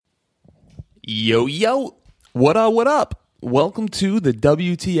Yo, yo, what up, what up? Welcome to the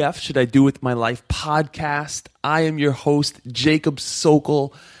WTF Should I Do With My Life podcast. I am your host, Jacob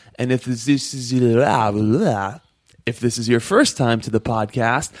Sokol, and if this is your first time to the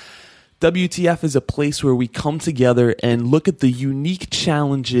podcast, WTF is a place where we come together and look at the unique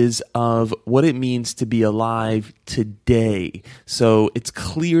challenges of what it means to be alive today. So it's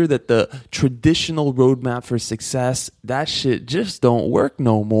clear that the traditional roadmap for success, that shit just don't work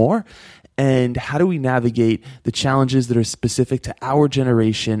no more. And how do we navigate the challenges that are specific to our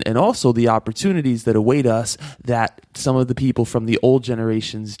generation and also the opportunities that await us that some of the people from the old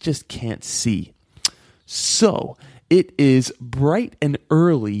generations just can't see? So it is bright and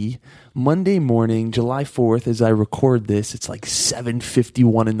early Monday morning, July 4th, as I record this. It's like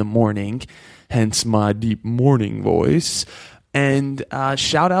 7:51 in the morning, hence my deep morning voice. And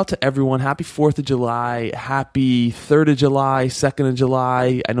shout out to everyone. Happy 4th of July. Happy 3rd of July, 2nd of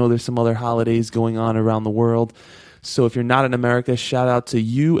July. I know there's some other holidays going on around the world. So if you're not in America, shout out to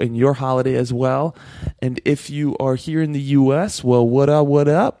you and your holiday as well. And if you are here in the U.S., well, what up, what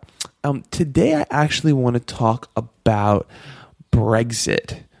up? Today I actually want to talk about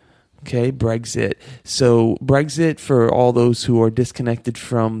Brexit. Okay, Brexit. So Brexit, for all those who are disconnected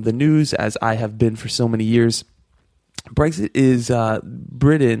from the news, as I have been for so many years, Brexit is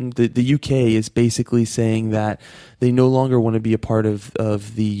Britain, the UK is basically saying that they no longer want to be a part of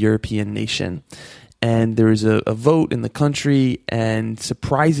the European nation. And there is a vote in the country, and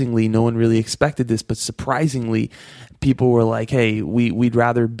surprisingly, no one really expected this, but surprisingly, people were like, hey, we'd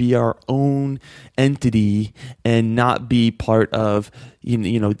rather be our own entity and not be part of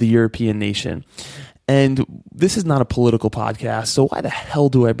the European nation. And this is not a political podcast, so why the hell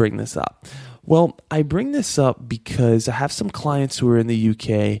do I bring this up? Well, I bring this up because I have some clients who are in the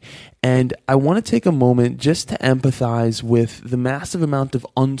UK, and I want to take a moment just to empathize with the massive amount of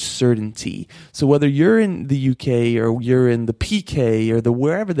uncertainty. So whether you're in the UK or you're in the PK or the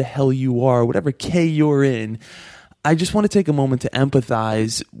wherever the hell you are, whatever K you're in, I just want to take a moment to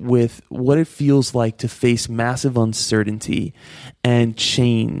empathize with what it feels like to face massive uncertainty and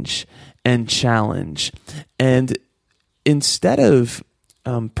change and challenge. And instead of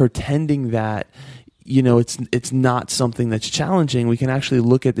pretending that it's not something that's challenging, we can actually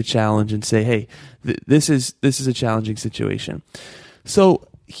look at the challenge and say, hey, this is a challenging situation. So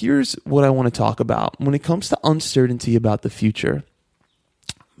here's what I want to talk about. When it comes to uncertainty about the future,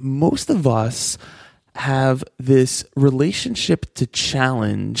 most of us have this relationship to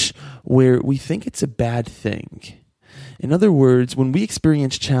challenge where we think it's a bad thing. In other words, when we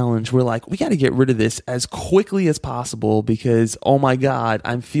experience challenge, we're like, we got to get rid of this as quickly as possible because, oh my God,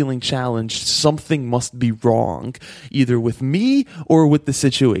 I'm feeling challenged. Something must be wrong, either with me or with the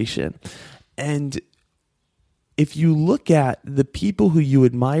situation. And if you look at the people who you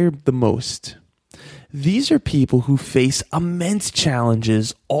admire the most, these are people who face immense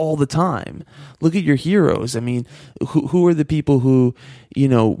challenges all the time. Look at your heroes. I mean, who are the people who,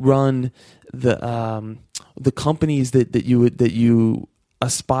 run the companies that you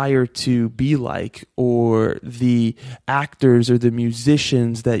aspire to be like, or the actors or the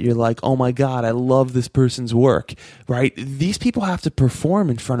musicians that you're like, oh my God, I love this person's work, right? These people have to perform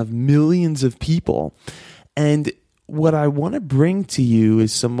in front of millions of people. And what I want to bring to you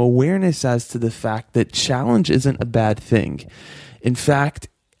is some awareness as to the fact that challenge isn't a bad thing. In fact,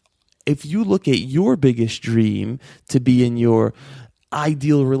 if you look at your biggest dream to be in your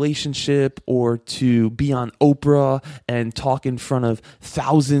ideal relationship or to be on Oprah and talk in front of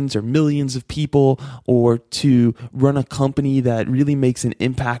thousands or millions of people, or to run a company that really makes an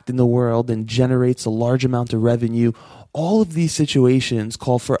impact in the world and generates a large amount of revenue, all of these situations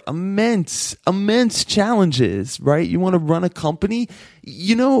call for immense challenges, right? You want to run a company,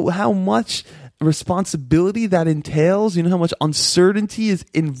 you know how much responsibility that entails, you know how much uncertainty is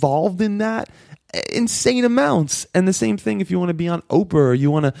involved in that? Insane amounts. And the same thing if you want to be on Oprah or you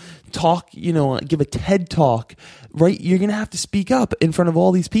want to talk, give a TED talk, right? You're going to have to speak up in front of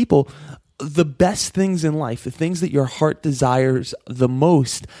all these people. The best things in life, the things that your heart desires the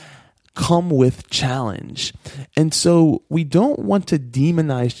most, come with challenge. And so we don't want to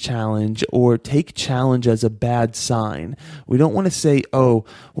demonize challenge or take challenge as a bad sign. We don't want to say, oh,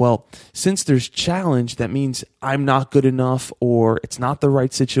 well, since there's challenge, that means I'm not good enough or it's not the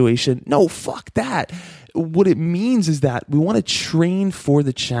right situation. No, fuck that. What it means is that we want to train for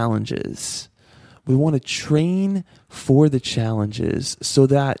the challenges. We want to train for the challenges so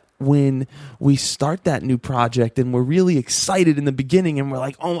that when we start that new project and we're really excited in the beginning and we're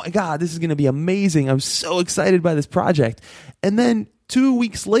like, oh my God, this is going to be amazing. I'm so excited by this project. And then 2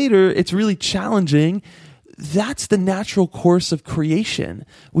 weeks later, it's really challenging. that's the natural course of creation.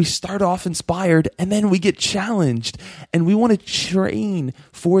 We start off inspired and then we get challenged, and we want to train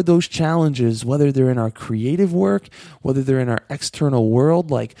for those challenges, whether they're in our creative work, whether they're in our external world,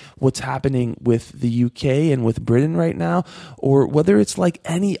 like what's happening with the UK and with Britain right now, or whether it's like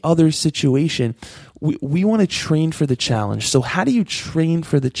any other situation. We want to train for the challenge. So how do you train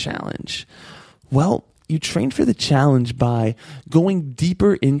for the challenge? Well, you train for the challenge by going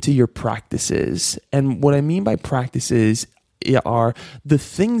deeper into your practices. And what I mean by practices are the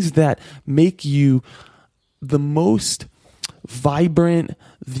things that make you the most vibrant,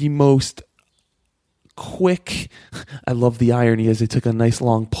 the most quick. I love the irony as I took a nice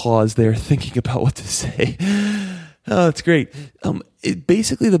long pause there thinking about what to say. Oh, it's great.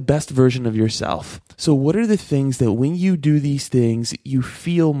 Basically the best version of yourself. So what are the things that when you do these things, you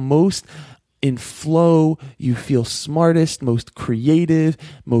feel most in flow, you feel smartest, most creative,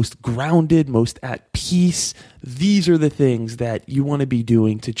 most grounded, most at peace? These are the things that you want to be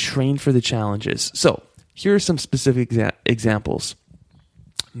doing to train for the challenges. So here are some specific examples.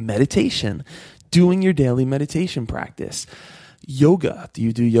 Meditation, doing your daily meditation practice. Yoga. Do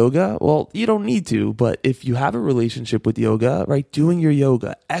you do yoga? Well, you don't need to, but if you have a relationship with yoga, right, doing your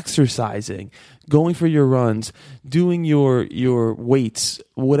yoga, exercising, going for your runs, doing your weights,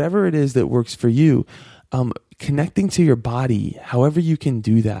 whatever it is that works for you, connecting to your body, however you can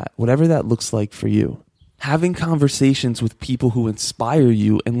do that, whatever that looks like for you. Having conversations with people who inspire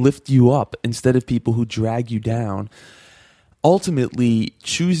you and lift you up instead of people who drag you down. Ultimately,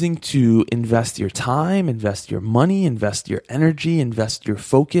 choosing to invest your time, invest your money, invest your energy, invest your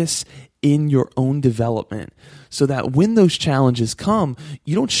focus in your own development, so that when those challenges come,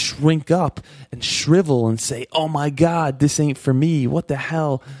 you don't shrink up and shrivel and say, oh my God, this ain't for me. What the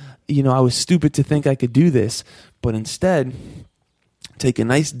hell? I was stupid to think I could do this. But instead, take a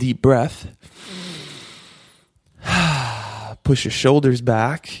nice deep breath, push your shoulders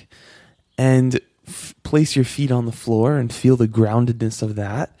back, and place your feet on the floor and feel the groundedness of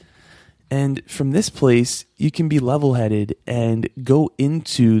that. And from this place, you can be level-headed and go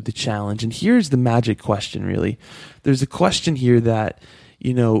into the challenge. And here's the magic question, really. There's a question here that,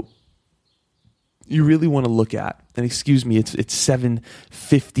 you really want to look at. And excuse me, it's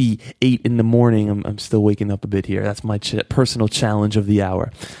 7:58 in the morning. I'm still waking up a bit here. That's my personal challenge of the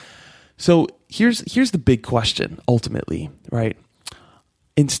hour. So here's the big question, ultimately, right?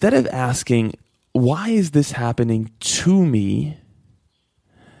 Instead of asking, why is this happening to me?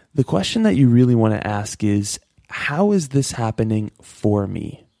 The question that you really want to ask is, how is this happening for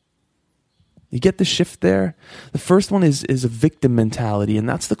me? You get the shift there? The first one is a victim mentality, and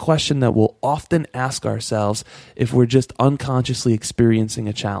that's the question that we'll often ask ourselves if we're just unconsciously experiencing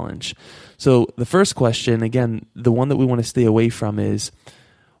a challenge. So the first question, again, the one that we want to stay away from is,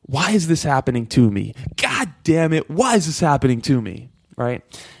 why is this happening to me? God damn it, why is this happening to me? Right?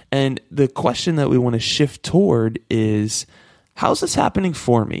 And the question that we want to shift toward is, how's this happening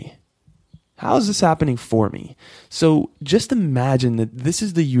for me? How is this happening for me? So just imagine that this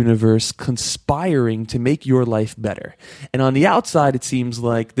is the universe conspiring to make your life better. And on the outside, it seems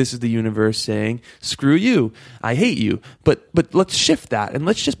like this is the universe saying, screw you, I hate you. But let's shift that and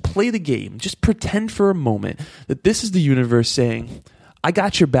let's just play the game. Just pretend for a moment that this is the universe saying, I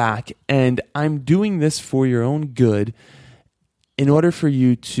got your back and I'm doing this for your own good, in order for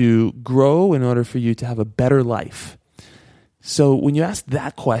you to grow, in order for you to have a better life. So when you ask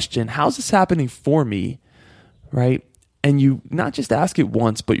that question, how's this happening for me, right? And you not just ask it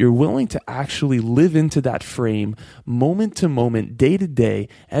once, but you're willing to actually live into that frame moment to moment, day to day,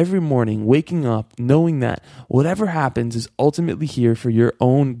 every morning, waking up, knowing that whatever happens is ultimately here for your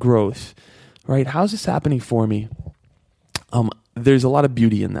own growth, right? How's this happening for me? There's a lot of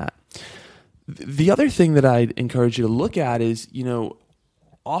beauty in that. The other thing that I'd encourage you to look at is,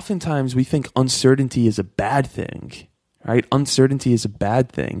 oftentimes we think uncertainty is a bad thing, right? Uncertainty is a bad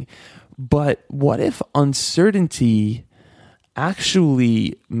thing. But what if uncertainty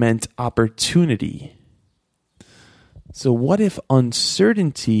actually meant opportunity? So what if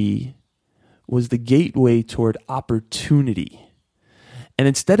uncertainty was the gateway toward opportunity? And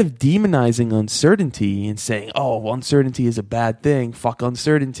instead of demonizing uncertainty and saying, oh, uncertainty is a bad thing, fuck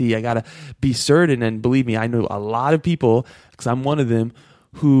uncertainty, I got to be certain. And believe me, I know a lot of people, because I'm one of them,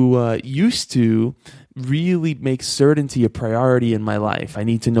 who used to really make certainty a priority in my life. I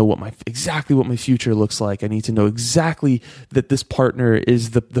need to know exactly what my future looks like. I need to know exactly that this partner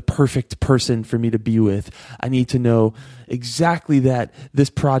is the perfect person for me to be with. I need to know exactly that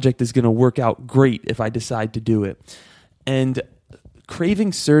this project is going to work out great if I decide to do it. And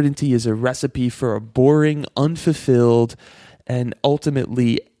craving certainty is a recipe for a boring, unfulfilled, and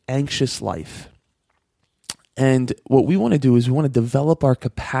ultimately anxious life. And what we want to do is we want to develop our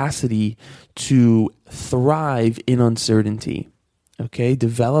capacity to thrive in uncertainty. Okay,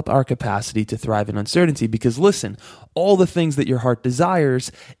 develop our capacity to thrive in uncertainty, because listen, all the things that your heart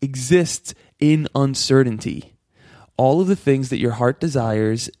desires exist in uncertainty. All of the things that your heart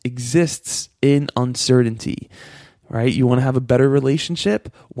desires exists in uncertainty, right? You want to have a better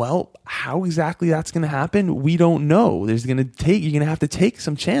relationship? Well, how exactly that's going to happen, we don't know. You're going to have to take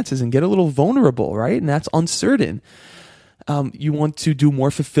some chances and get a little vulnerable, right? And that's uncertain. You want to do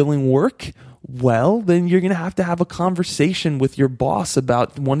more fulfilling work? Well, then you're going to have a conversation with your boss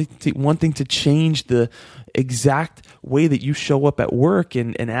about wanting to change the exact way that you show up at work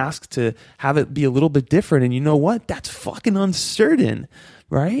and ask to have it be a little bit different. And you know what? That's fucking uncertain,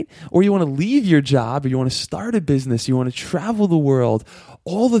 right? Or you want to leave your job, or you want to start a business, you want to travel the world.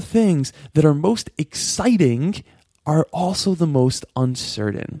 All the things that are most exciting are also the most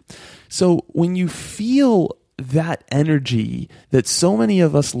uncertain. So when you feel that energy that so many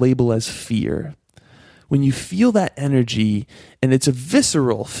of us label as fear, when you feel that energy and it's a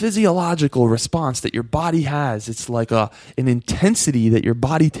visceral, physiological response that your body has, it's like an intensity that your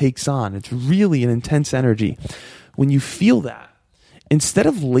body takes on. It's really an intense energy. When you feel that, instead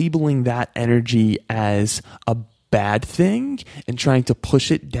of labeling that energy as a bad thing and trying to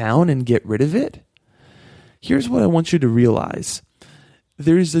push it down and get rid of it, here's what I want you to realize.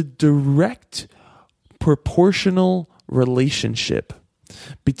 There's a direct proportional relationship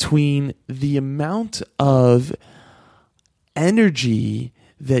between the amount of energy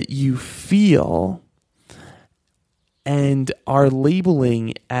that you feel and are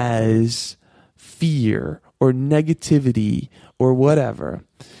labeling as fear or negativity or whatever.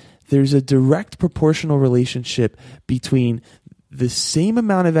 There's a direct proportional relationship between the same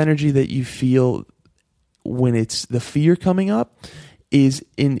amount of energy that you feel when it's the fear coming up is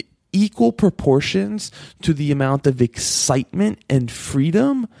in equal proportions to the amount of excitement and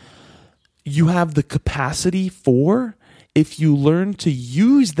freedom you have the capacity for if you learn to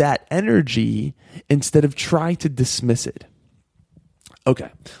use that energy instead of try to dismiss it. Okay,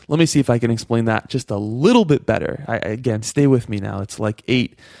 let me see if I can explain that just a little bit better. Again, stay with me now. It's like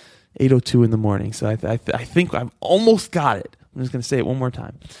 8:02 in the morning, so I think I've almost got it. I'm just going to say it one more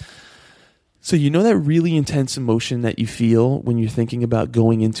time. So you know that really intense emotion that you feel when you're thinking about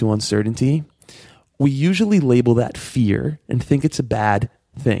going into uncertainty? We usually label that fear and think it's a bad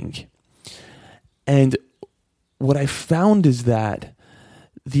thing. And what I found is that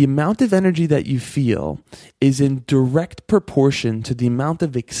the amount of energy that you feel is in direct proportion to the amount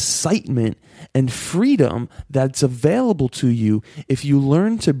of excitement and freedom that's available to you if you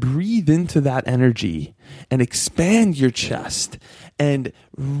learn to breathe into that energy and expand your chest and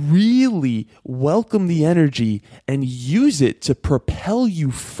really welcome the energy and use it to propel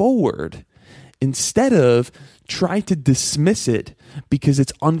you forward instead of try to dismiss it because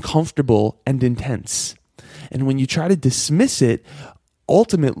it's uncomfortable and intense. And when you try to dismiss it,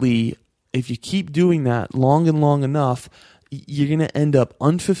 ultimately, if you keep doing that long and long enough, you're going to end up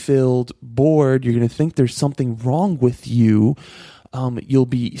unfulfilled, bored. You're going to think there's something wrong with you. You'll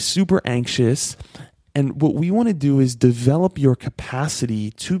be super anxious. And what we want to do is develop your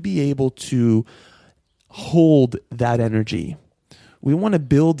capacity to be able to hold that energy. We want to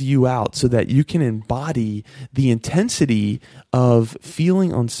build you out so that you can embody the intensity of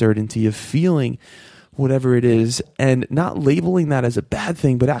feeling uncertainty, of feeling whatever it is, and not labeling that as a bad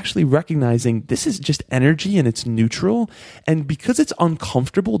thing, but actually recognizing this is just energy and it's neutral. And because it's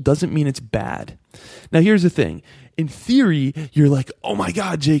uncomfortable doesn't mean it's bad. Now, here's the thing. In theory, you're like, oh my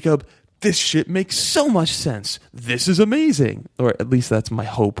God, Jacob, this shit makes so much sense. This is amazing. Or at least that's my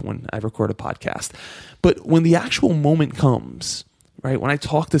hope when I record a podcast. But when the actual moment comes, right? When I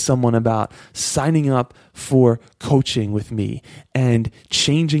talk to someone about signing up for coaching with me and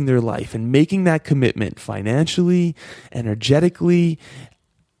changing their life and making that commitment financially, energetically,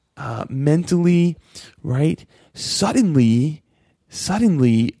 mentally, right? Suddenly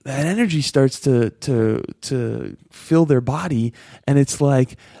that energy starts to fill their body, and it's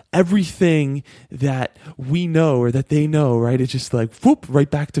like everything that we know or that they know, right? It's just like whoop,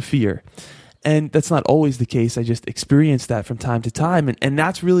 right back to fear. And that's not always the case. I just experience that from time to time. And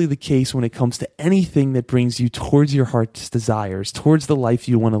that's really the case when it comes to anything that brings you towards your heart's desires, towards the life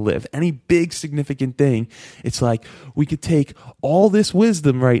you want to live. Any big significant thing, it's like we could take all this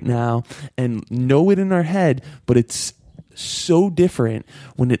wisdom right now and know it in our head, but it's so different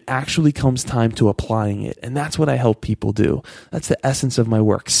when it actually comes time to applying it. And that's what I help people do. That's the essence of my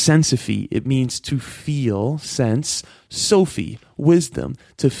work. Sensophy. It means to feel, sense, Sophie, wisdom,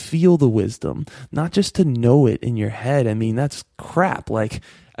 to feel the wisdom, not just to know it in your head. I mean, that's crap.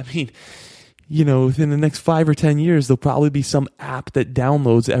 within the next 5 or 10 years, there'll probably be some app that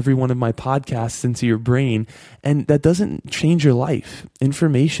downloads every one of my podcasts into your brain. And that doesn't change your life.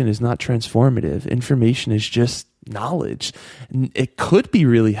 Information is not transformative. Information is just knowledge. And it could be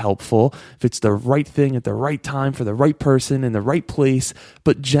really helpful if it's the right thing at the right time for the right person in the right place.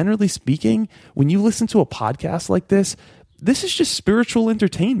 But generally speaking, when you listen to a podcast like this is just spiritual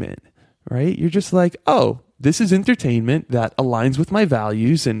entertainment, right? You're just like, oh, this is entertainment that aligns with my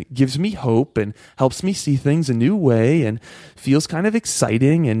values and gives me hope and helps me see things a new way and feels kind of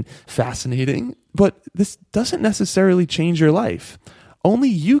exciting and fascinating. But this doesn't necessarily change your life. Only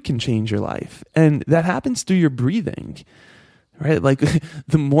you can change your life. And that happens through your breathing, right? Like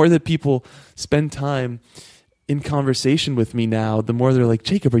the more that people spend time in conversation with me now, the more they're like,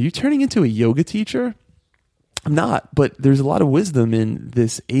 Jacob, are you turning into a yoga teacher? I'm not, but there's a lot of wisdom in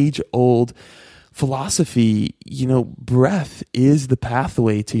this age-old philosophy. Breath is the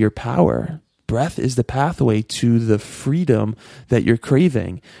pathway to your power. Breath is the pathway to the freedom that you're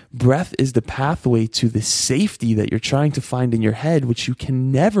craving. Breath is the pathway to the safety that you're trying to find in your head, which you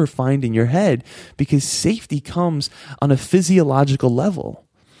can never find in your head because safety comes on a physiological level.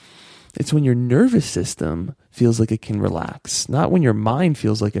 It's when your nervous system feels like it can relax, not when your mind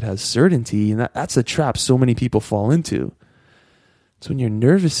feels like it has certainty. And that's a trap so many people fall into. It's when your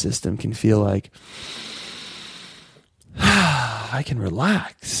nervous system can feel like, I can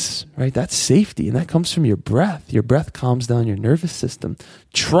relax, right? That's safety. And that comes from your breath. Your breath calms down your nervous system.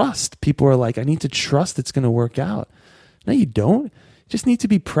 Trust. People are like, I need to trust it's going to work out. No, you don't. You just need to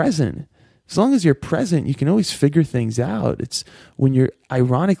be present. As long as you're present, you can always figure things out. It's when you're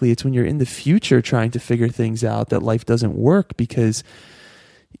in the future trying to figure things out that life doesn't work because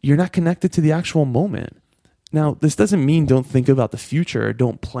you're not connected to the actual moment. Now, this doesn't mean don't think about the future or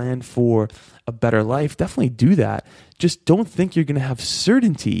don't plan for a better life. Definitely do that. Just don't think you're going to have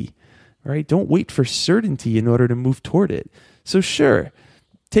certainty, right? Don't wait for certainty in order to move toward it. So sure,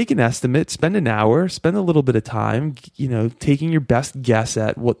 take an estimate, spend an hour, spend a little bit of time, taking your best guess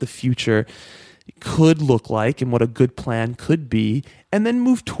at what the future could look like and what a good plan could be, and then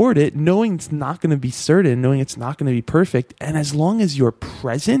move toward it, knowing it's not going to be certain, knowing it's not going to be perfect. And as long as you're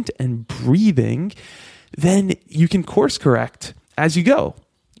present and breathing, then you can course correct as you go,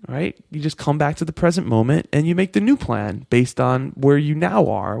 right? You just come back to the present moment and you make the new plan based on where you now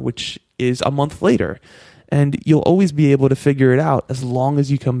are, which is a month later. And you'll always be able to figure it out as long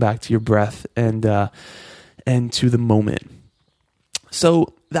as you come back to your breath and to the moment.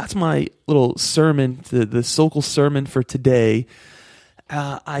 So that's my little sermon, the Sokol sermon for today.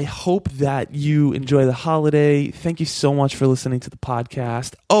 I hope that you enjoy the holiday. Thank you so much for listening to the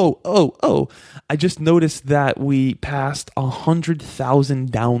podcast. Oh, I just noticed that we passed 100,000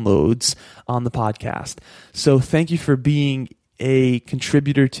 downloads on the podcast. So thank you for being a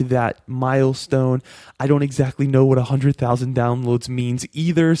contributor to that milestone. I don't exactly know what 100,000 downloads means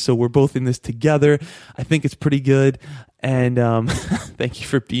either, so we're both in this together. I think it's pretty good, and thank you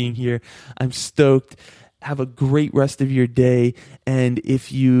for being here. I'm stoked. Have a great rest of your day, and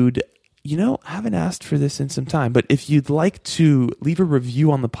if you'd I haven't asked for this in some time, but if you'd like to leave a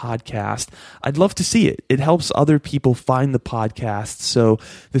review on the podcast, I'd love to see it. It helps other people find the podcast. So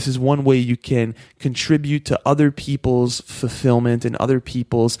this is one way you can contribute to other people's fulfillment and other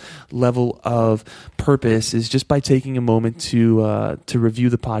people's level of purpose is just by taking a moment to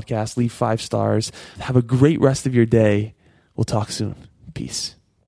review the podcast, leave 5 stars. Have a great rest of your day. We'll talk soon. Peace.